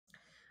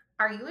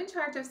Are you in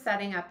charge of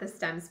setting up the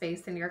STEM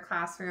space in your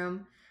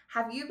classroom?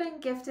 Have you been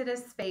gifted a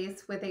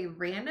space with a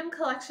random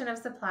collection of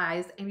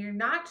supplies and you're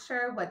not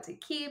sure what to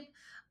keep,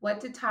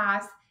 what to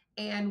toss,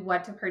 and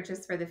what to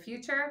purchase for the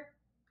future?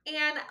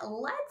 And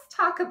let's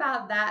talk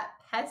about that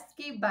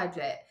pesky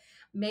budget.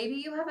 Maybe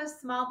you have a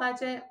small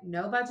budget,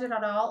 no budget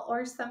at all,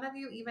 or some of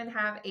you even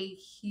have a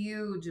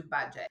huge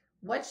budget.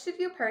 What should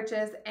you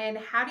purchase, and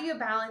how do you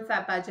balance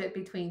that budget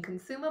between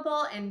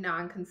consumable and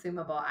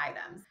non-consumable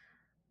items?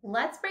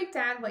 Let's break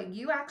down what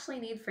you actually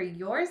need for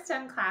your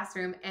STEM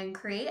classroom and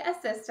create a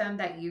system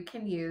that you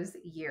can use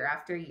year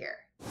after year.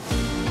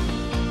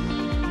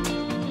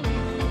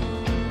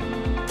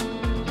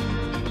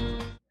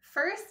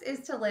 First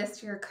is to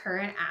list your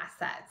current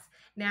assets.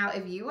 Now,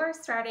 if you are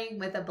starting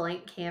with a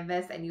blank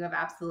canvas and you have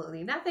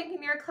absolutely nothing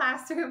in your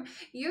classroom,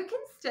 you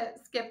can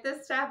skip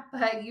this step,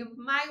 but you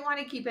might want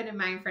to keep it in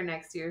mind for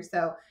next year.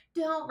 So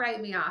don't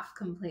write me off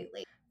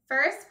completely.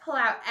 First, pull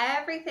out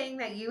everything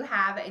that you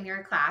have in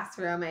your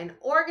classroom and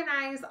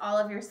organize all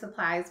of your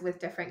supplies with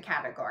different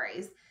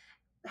categories.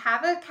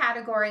 Have a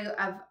category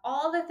of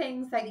all the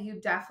things that you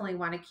definitely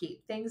want to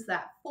keep, things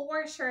that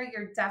for sure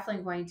you're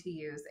definitely going to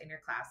use in your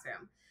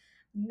classroom.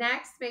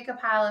 Next, make a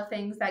pile of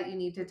things that you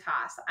need to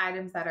toss,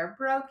 items that are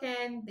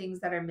broken, things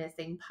that are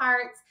missing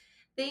parts,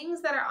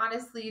 things that are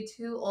honestly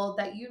too old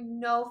that you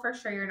know for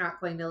sure you're not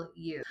going to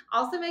use.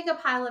 Also, make a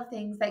pile of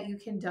things that you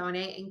can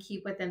donate and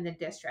keep within the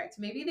district.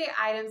 Maybe the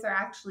items are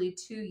actually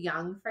too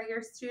young for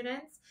your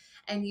students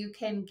and you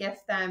can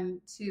gift them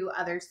to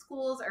other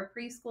schools or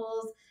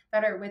preschools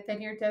that are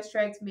within your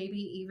district, maybe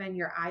even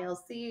your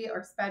ILC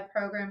or SPED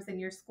programs in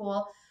your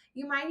school.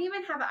 You might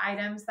even have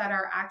items that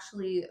are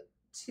actually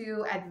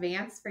too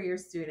advanced for your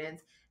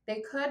students.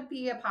 They could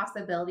be a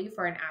possibility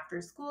for an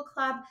after school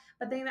club,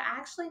 but they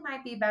actually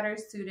might be better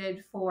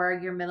suited for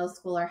your middle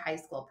school or high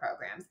school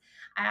programs.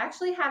 I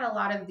actually had a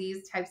lot of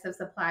these types of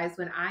supplies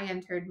when I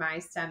entered my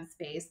STEM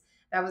space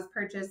that was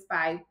purchased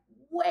by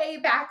way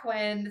back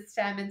when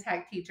STEM and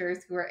tech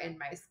teachers who were in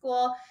my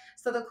school.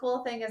 So the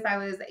cool thing is I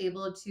was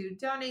able to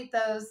donate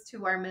those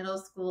to our middle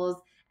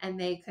schools and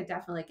they could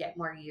definitely get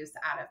more use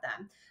out of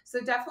them.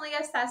 So definitely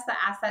assess the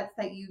assets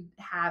that you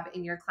have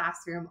in your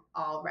classroom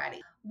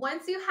already.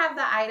 Once you have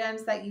the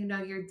items that you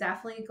know you're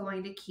definitely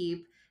going to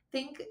keep,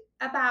 think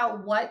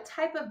about what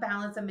type of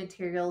balance of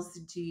materials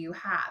do you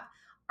have?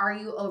 Are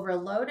you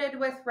overloaded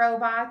with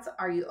robots?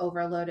 Are you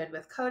overloaded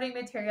with coding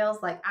materials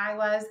like I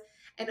was?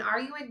 And are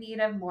you in need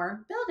of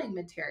more building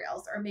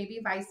materials or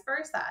maybe vice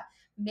versa?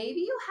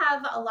 Maybe you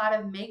have a lot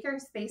of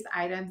makerspace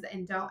items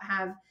and don't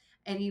have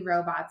any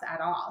robots at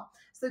all.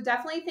 So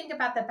definitely think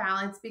about the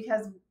balance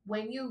because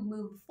when you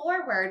move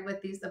forward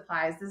with these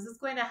supplies, this is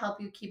going to help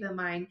you keep in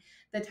mind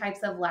the types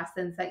of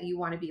lessons that you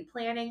want to be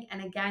planning.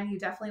 And again, you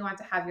definitely want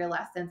to have your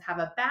lessons have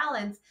a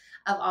balance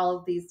of all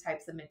of these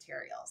types of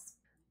materials.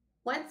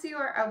 Once you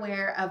are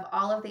aware of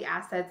all of the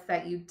assets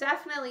that you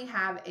definitely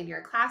have in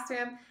your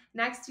classroom,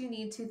 next you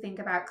need to think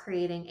about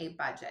creating a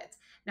budget.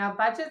 Now,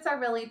 budgets are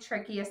really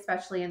tricky,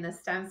 especially in the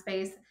STEM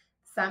space.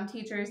 Some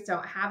teachers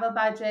don't have a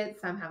budget,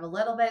 some have a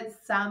little bit,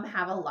 some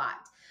have a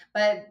lot.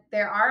 But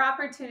there are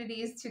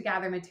opportunities to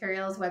gather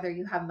materials whether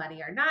you have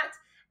money or not.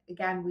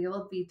 Again, we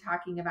will be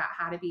talking about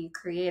how to be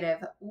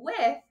creative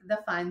with the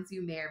funds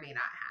you may or may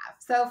not have.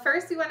 So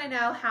first you want to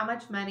know how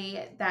much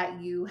money that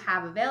you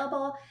have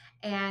available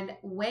and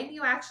when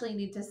you actually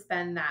need to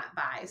spend that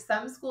by.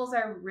 Some schools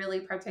are really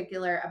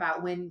particular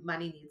about when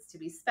money needs to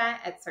be spent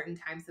at certain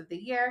times of the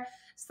year.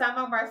 Some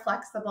are more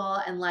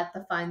flexible and let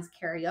the funds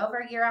carry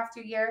over year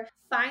after year.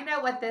 Find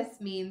out what this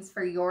means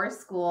for your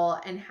school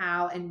and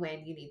how and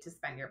when you need to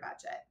spend your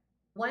budget.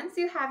 Once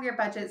you have your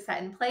budget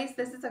set in place,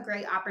 this is a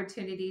great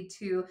opportunity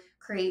to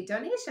create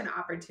donation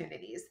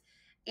opportunities.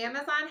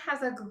 Amazon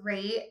has a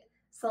great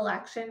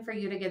selection for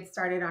you to get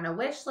started on a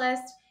wish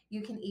list.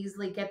 You can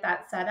easily get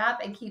that set up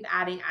and keep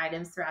adding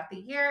items throughout the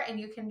year, and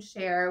you can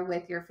share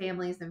with your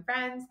families and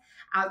friends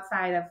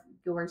outside of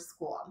your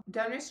school.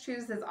 Donors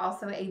Choose is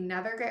also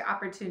another great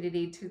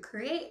opportunity to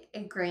create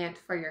a grant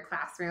for your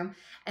classroom,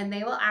 and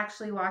they will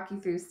actually walk you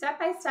through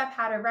step-by-step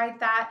how to write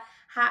that,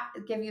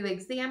 give you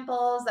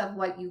examples of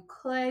what you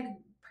could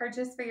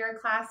purchase for your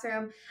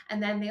classroom,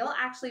 and then they'll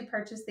actually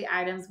purchase the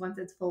items once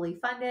it's fully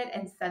funded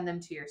and send them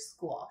to your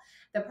school.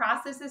 The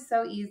process is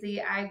so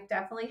easy. I've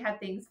definitely had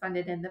things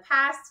funded in the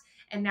past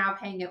and now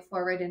paying it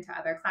forward into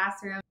other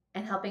classrooms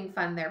and helping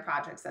fund their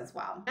projects as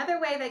well.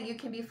 Another way that you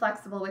can be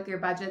flexible with your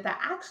budget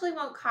that actually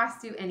won't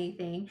cost you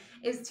anything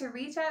is to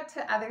reach out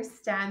to other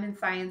STEM and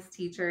science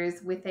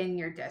teachers within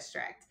your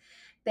district.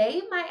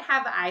 They might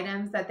have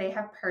items that they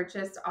have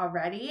purchased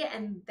already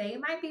and they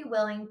might be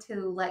willing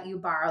to let you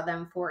borrow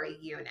them for a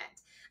unit.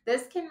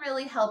 This can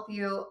really help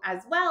you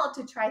as well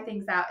to try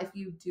things out if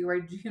you do or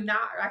do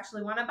not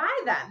actually want to buy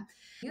them.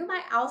 You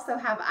might also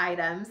have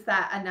items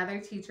that another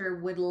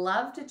teacher would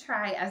love to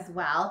try as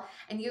well,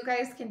 and you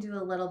guys can do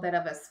a little bit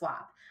of a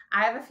swap.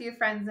 I have a few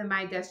friends in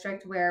my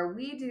district where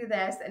we do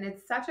this, and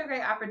it's such a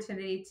great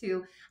opportunity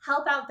to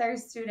help out their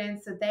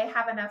students so they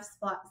have enough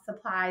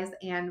supplies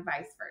and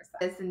vice versa.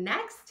 This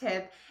next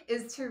tip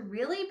is to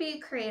really be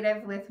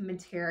creative with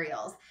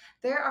materials.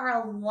 There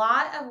are a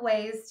lot of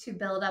ways to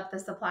build up the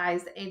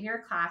supplies in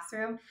your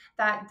classroom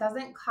that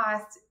doesn't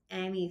cost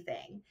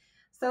anything.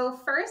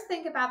 So first,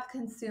 think about the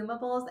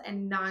consumables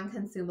and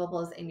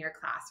non-consumables in your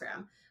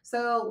classroom.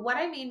 So what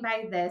I mean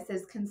by this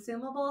is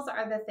consumables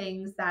are the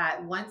things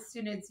that once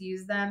students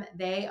use them,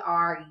 they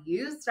are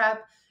used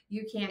up.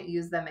 You can't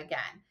use them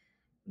again.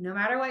 No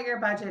matter what your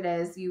budget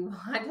is, you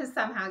want to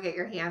somehow get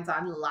your hands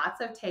on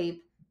lots of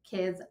tape.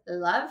 Kids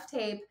love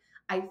tape.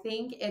 I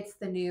think it's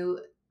the new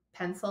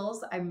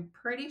pencils. I'm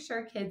pretty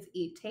sure kids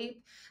eat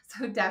tape.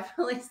 So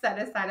definitely set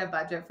aside a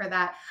budget for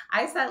that.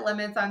 I set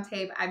limits on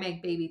tape. I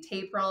make baby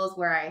tape rolls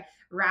where I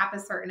wrap a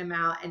certain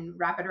amount and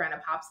wrap it around a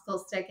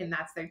popsicle stick, and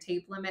that's their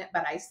tape limit.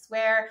 But I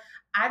swear,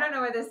 I don't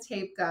know where this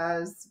tape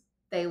goes.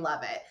 They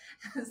love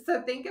it.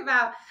 So think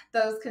about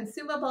those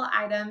consumable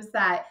items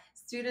that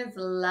students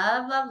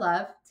love, love,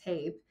 love,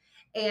 tape,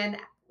 and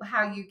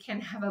how you can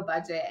have a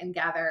budget and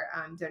gather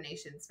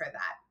donations for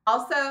that.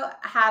 Also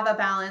have a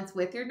balance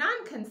with your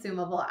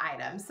non-consumable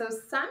items. So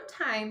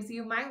sometimes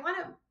you might want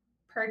to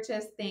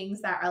purchase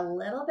things that are a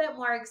little bit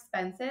more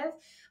expensive,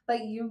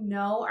 but you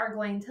know are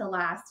going to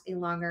last a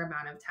longer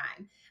amount of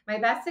time. My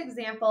best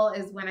example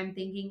is when I'm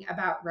thinking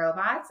about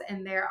robots,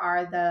 and there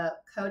are the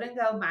Code and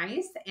Go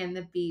mice and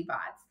the bee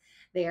bots.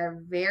 They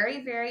are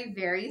very, very,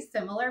 very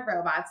similar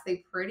robots.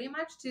 They pretty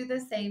much do the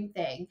same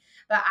thing,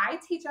 but I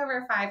teach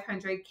over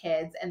 500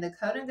 kids, and the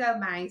Code and Go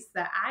mice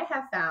that I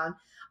have found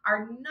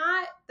are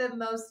not the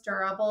most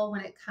durable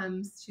when it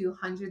comes to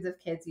hundreds of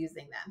kids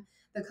using them.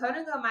 The Code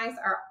and Go mice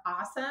are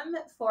awesome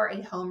for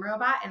a home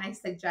robot, and I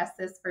suggest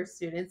this for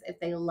students if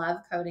they love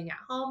coding at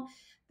home.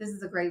 This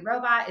is a great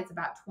robot. It's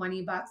about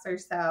 $20 or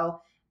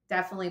so.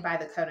 Definitely buy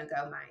the Code and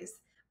Go mice.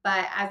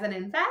 But as an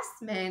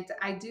investment,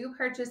 I do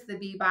purchase the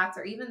bee bots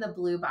or even the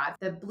blue bots.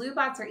 The blue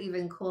bots are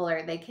even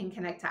cooler. They can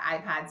connect to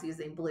iPads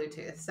using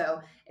Bluetooth. So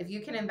if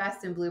you can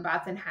invest in blue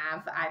bots and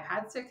have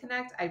iPads to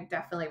connect, I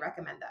definitely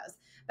recommend those.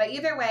 But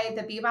either way,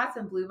 the bee bots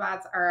and blue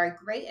bots are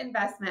a great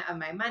investment of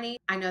my money.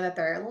 I know that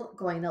they're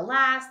going to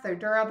last, they're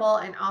durable,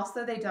 and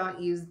also they don't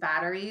use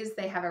batteries.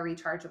 They have a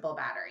rechargeable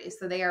battery.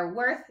 So they are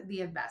worth the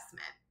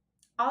investment.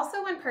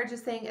 Also, when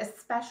purchasing,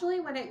 especially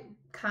when it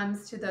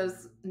comes to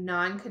those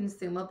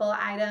non-consumable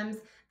items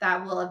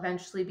that will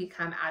eventually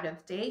become out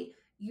of date,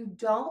 you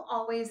don't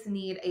always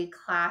need a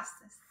class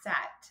set.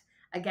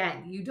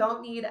 Again, you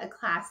don't need a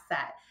class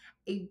set.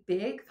 A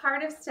big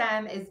part of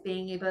STEM is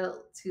being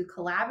able to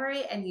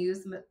collaborate and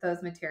use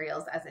those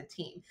materials as a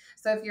team.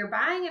 So if you're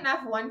buying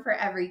enough one for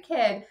every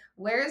kid,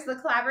 where's the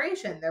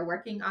collaboration? They're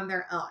working on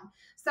their own.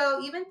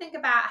 So even think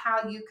about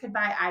how you could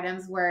buy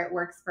items where it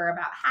works for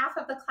about half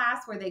of the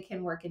class, where they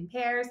can work in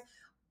pairs,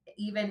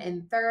 even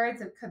in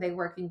thirds. Could they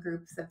work in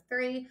groups of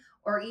 3?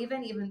 Or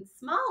even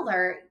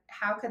smaller,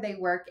 how could they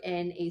work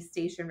in a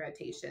station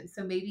rotation?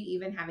 So maybe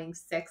even having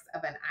 6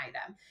 of an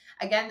item.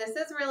 Again, this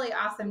is really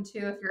awesome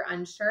too if you're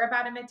unsure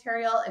about a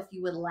material, if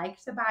you would like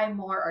to buy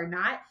more or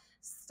not.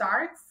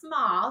 Start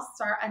small,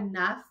 start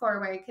enough for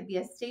where it could be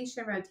a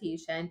station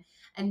rotation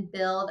and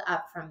build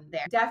up from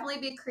there.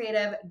 Definitely be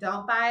creative.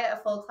 Don't buy a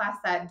full class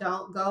set.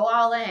 Don't go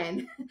all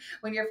in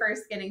when you're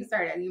first getting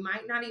started. You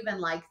might not even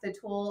like the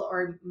tool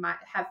or might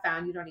have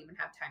found you don't even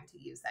have time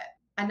to use it.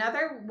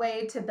 Another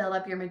way to build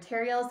up your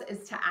materials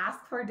is to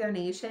ask for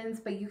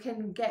donations, but you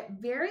can get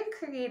very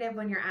creative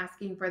when you're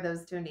asking for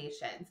those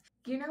donations.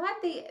 You know,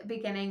 at the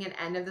beginning and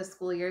end of the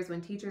school years,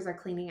 when teachers are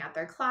cleaning out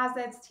their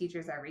closets,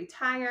 teachers are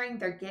retiring,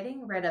 they're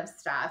getting rid of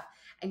stuff,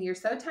 and you're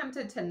so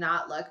tempted to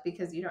not look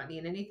because you don't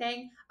need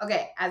anything.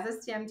 Okay, as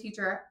a STEM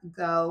teacher,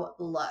 go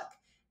look.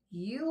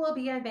 You will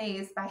be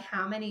amazed by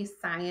how many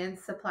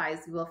science supplies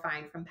you will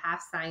find from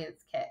Past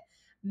Science Kit,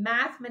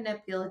 math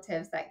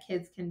manipulatives that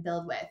kids can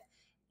build with,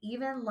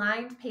 even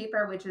lined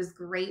paper, which is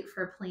great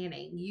for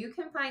planning. You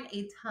can find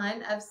a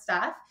ton of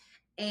stuff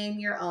in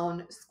your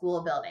own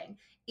school building.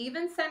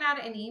 Even send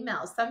out an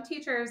email. Some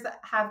teachers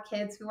have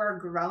kids who are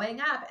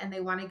growing up and they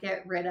want to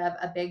get rid of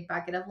a big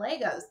bucket of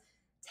Legos.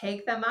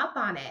 Take them up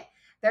on it.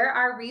 There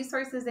are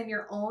resources in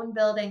your own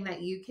building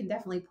that you can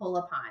definitely pull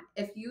upon.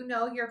 If you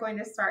know you're going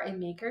to start a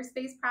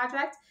makerspace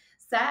project,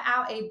 set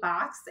out a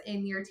box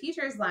in your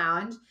teacher's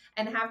lounge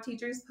and have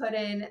teachers put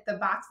in the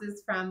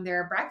boxes from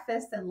their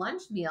breakfast and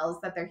lunch meals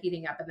that they're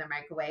heating up in the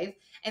microwave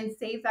and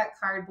save that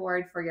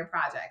cardboard for your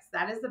projects.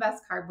 That is the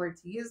best cardboard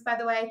to use, by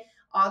the way.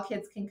 All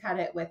kids can cut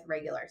it with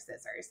regular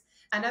scissors.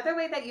 Another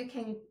way that you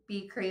can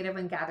be creative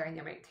when gathering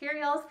your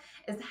materials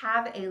is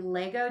have a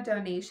Lego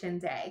donation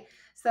day.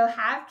 So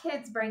have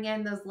kids bring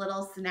in those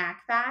little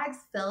snack bags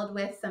filled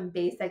with some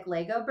basic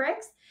Lego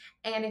bricks.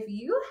 And if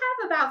you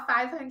have about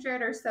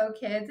 500 or so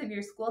kids in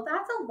your school,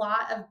 that's a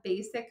lot of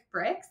basic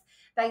bricks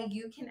that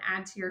you can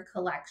add to your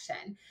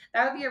collection.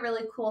 That would be a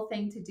really cool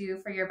thing to do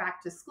for your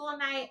back to school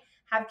night.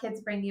 Have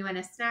kids bring you in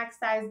a snack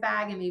size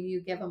bag and maybe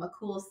you give them a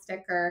cool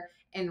sticker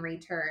in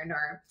return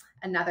or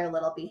another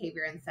little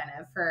behavior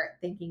incentive for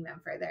thanking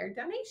them for their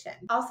donation.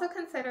 Also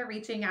consider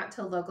reaching out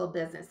to local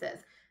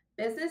businesses.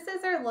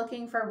 Businesses are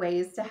looking for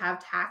ways to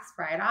have tax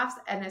write-offs,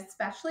 and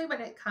especially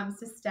when it comes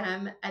to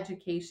STEM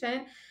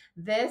education,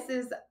 this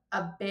is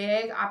a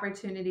big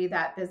opportunity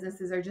that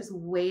businesses are just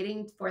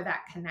waiting for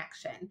that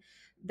connection.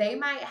 They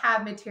might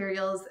have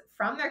materials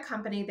from their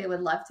company they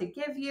would love to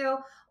give you,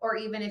 or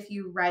even if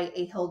you write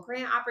a Hill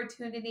grant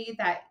opportunity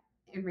that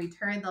in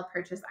return, they'll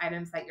purchase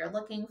items that you're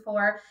looking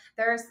for.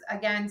 There's,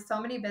 again,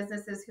 so many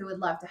businesses who would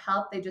love to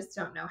help. They just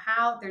don't know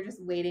how. They're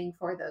just waiting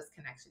for those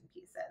connection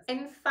pieces.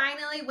 And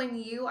finally, when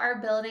you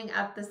are building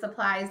up the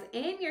supplies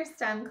in your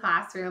STEM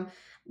classroom,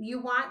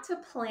 you want to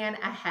plan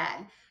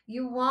ahead.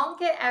 You won't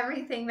get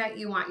everything that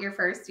you want your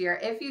first year.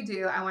 If you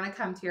do, I want to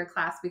come to your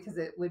class because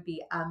it would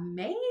be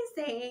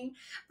amazing.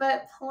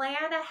 But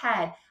plan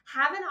ahead.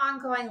 Have an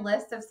ongoing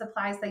list of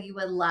supplies that you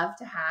would love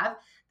to have.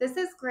 This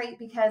is great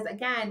because,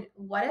 again,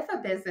 what if a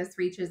business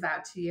reaches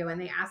out to you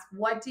and they ask,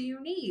 what do you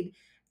need?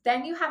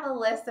 Then you have a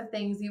list of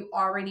things you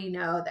already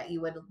know that you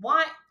would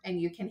want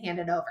and you can hand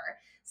it over.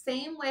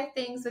 Same with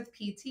things with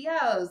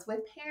PTOs,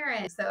 with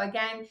parents. So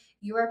again,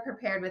 you are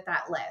prepared with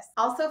that list.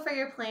 Also for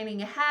your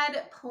planning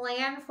ahead,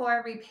 plan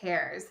for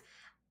repairs.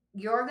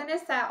 You're going to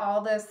set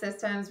all those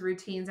systems,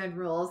 routines, and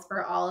rules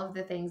for all of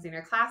the things in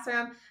your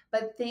classroom,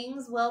 but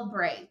things will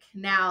break.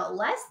 Now,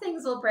 less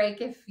things will break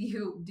if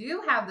you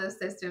do have those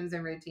systems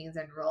and routines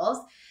and rules.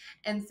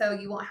 And so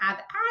you won't have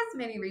as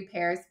many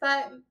repairs,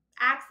 but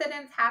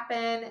accidents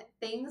happen,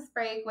 things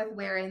break with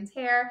wear and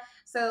tear.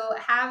 So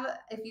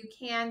if you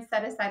can,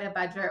 set aside a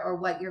budget or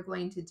what you're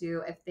going to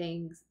do if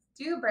things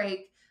do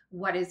break.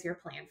 What is your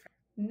plan for?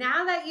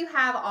 Now that you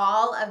have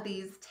all of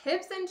these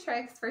tips and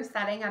tricks for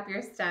setting up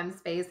your STEM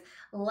space,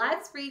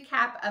 let's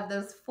recap of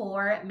those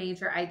 4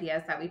 major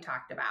ideas that we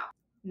talked about.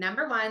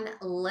 Number 1,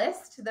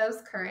 list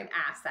those current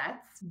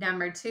assets.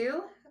 Number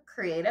 2,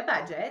 create a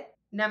budget.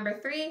 Number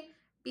 3,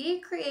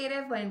 be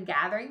creative when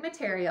gathering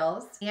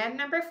materials. And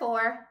number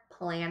 4,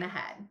 plan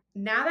ahead.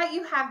 Now that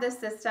you have the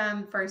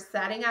system for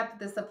setting up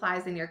the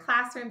supplies in your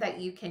classroom that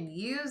you can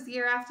use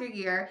year after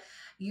year,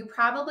 you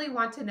probably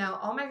want to know,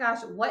 oh my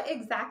gosh, what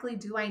exactly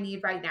do I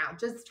need right now?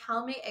 Just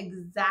tell me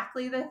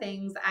exactly the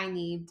things I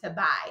need to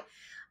buy.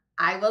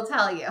 I will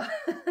tell you.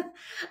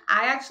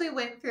 I actually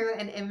went through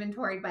and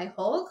inventoried my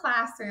whole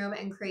classroom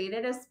and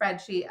created a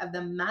spreadsheet of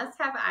the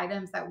must-have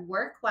items that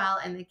work well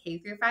in the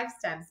K-5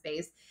 STEM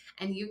space.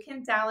 And you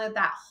can download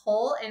that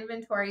whole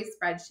inventory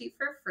spreadsheet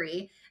for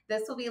free.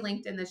 This will be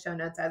linked in the show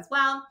notes as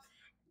well.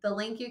 The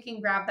link you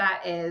can grab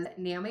that is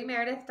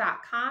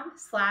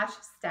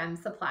naomimeredith.com/STEM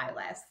supply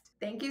list.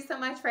 Thank you so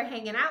much for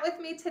hanging out with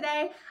me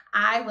today.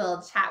 I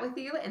will chat with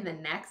you in the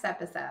next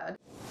episode.